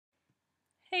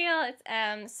Hey y'all, it's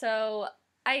So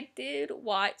I did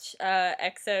watch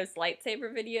EXO's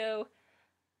lightsaber video.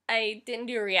 I didn't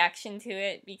do a reaction to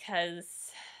it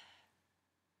because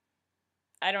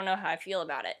I don't know how I feel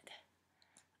about it.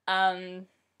 Um,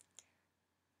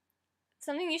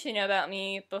 Something you should know about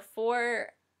me: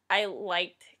 before I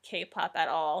liked K-pop at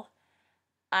all,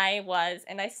 I was,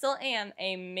 and I still am,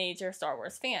 a major Star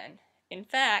Wars fan. In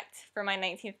fact, for my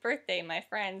 19th birthday, my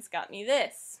friends got me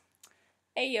this: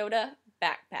 a Yoda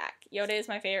backpack. Yoda is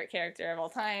my favorite character of all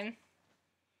time.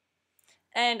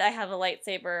 And I have a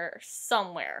lightsaber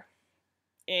somewhere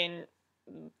in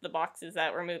the boxes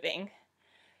that we're moving.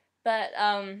 But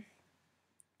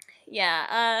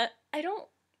yeah, I don't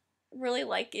really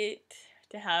like it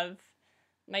to have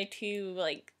my two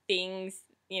like things,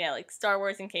 like Star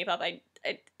Wars and K-pop.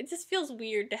 It just feels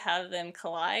weird to have them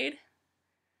collide,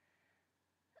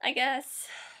 I guess.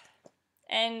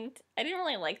 And I didn't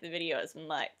really like the video as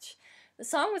much. The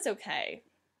song was okay,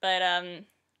 but I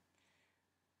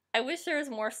wish there was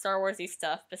more Star Warsy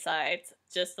stuff besides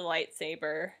just the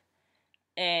lightsaber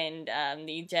and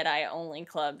the Jedi only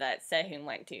club that Sehun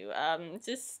went to.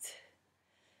 Just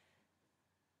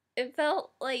it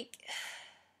felt like,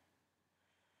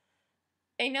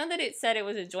 I know that it said it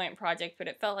was a joint project, but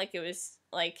it felt like it was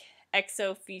like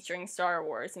EXO featuring Star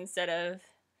Wars instead of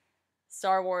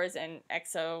Star Wars and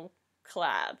EXO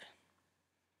collab.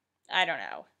 I don't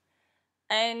know.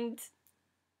 And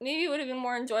maybe it would have been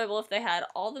more enjoyable if they had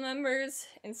all the members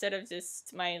instead of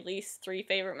just my least three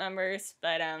favorite members.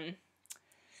 But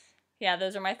yeah,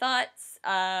 those are my thoughts.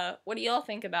 What do y'all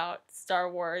think about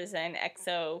Star Wars and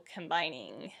EXO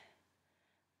combining?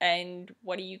 And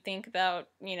what do you think about,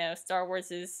 Star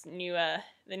Wars's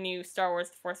the new Star Wars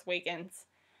The Force Awakens?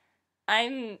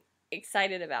 I'm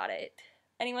excited about it.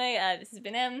 Anyway, this has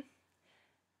been M.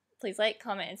 Please like,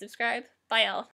 comment, and subscribe. Bye, y'all.